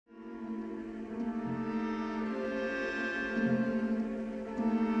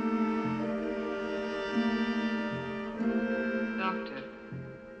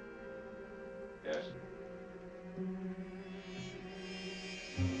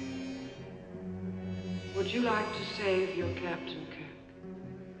Would you like to save your Captain Kirk?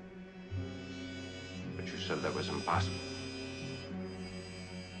 But you said that was impossible.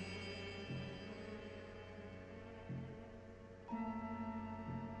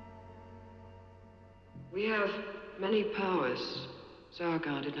 We have many powers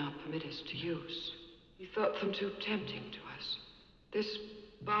Zargon did not permit us to use. He thought them too tempting to us. This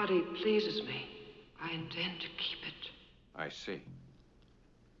body pleases me. I intend to keep it. I see.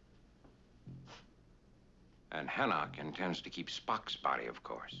 And Hanok intends to keep Spock's body, of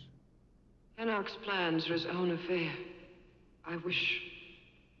course. Hanok's plans are his own affair. I wish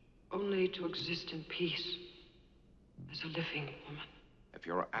only to exist in peace as a living woman. If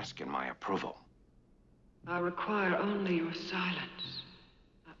you're asking my approval. I require only your silence.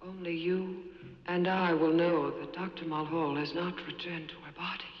 Only you and I will know that Dr. Mulhall has not returned to her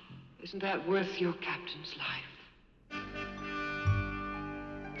body. Isn't that worth your captain's life?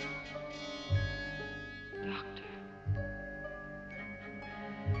 Doctor,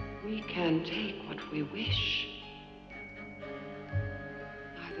 we can take what we wish.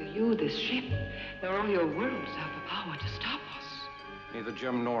 Neither you, this ship, nor all your worlds have the power to stop us. Neither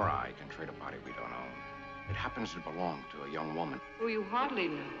Jim nor I can trade a body we don't own. It happens to belong to a young woman. Who you hardly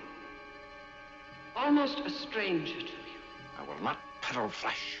know. Almost a stranger to you. I will not peddle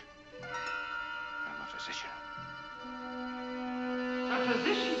flesh. I'm a physician. A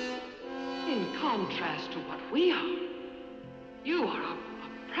physician? In contrast to what we are. You are a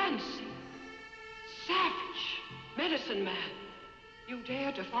prancing, savage medicine man. You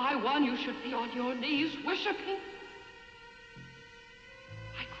dare defy one you should be on your knees worshiping?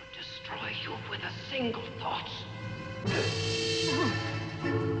 I could destroy you with a single thought.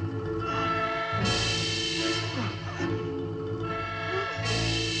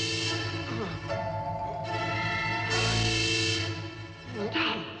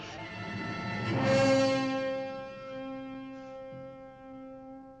 Stop!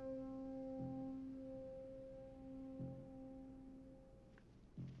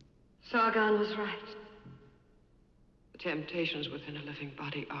 Sargon was right. The temptations within a living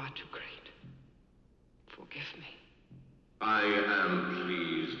body are too great. Forgive me. I am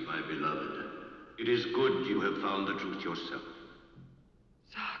pleased, my beloved. It is good you have found the truth yourself.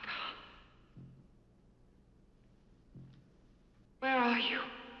 Sargon. Where are you?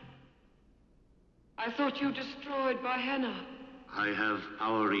 I thought you destroyed by Henna. I have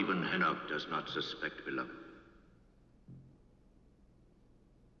power even Hanok does not suspect, beloved.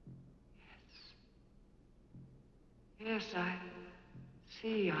 Yes, I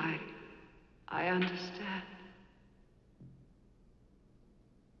see. I understand.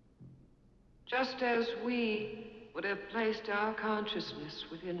 Just as we would have placed our consciousness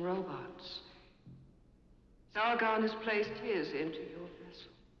within robots, Sargon has placed his into your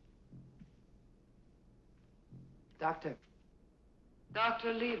vessel. Doctor.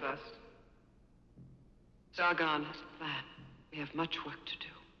 Doctor, leave us. Sargon has a plan. We have much work to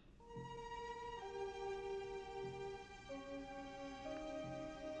do.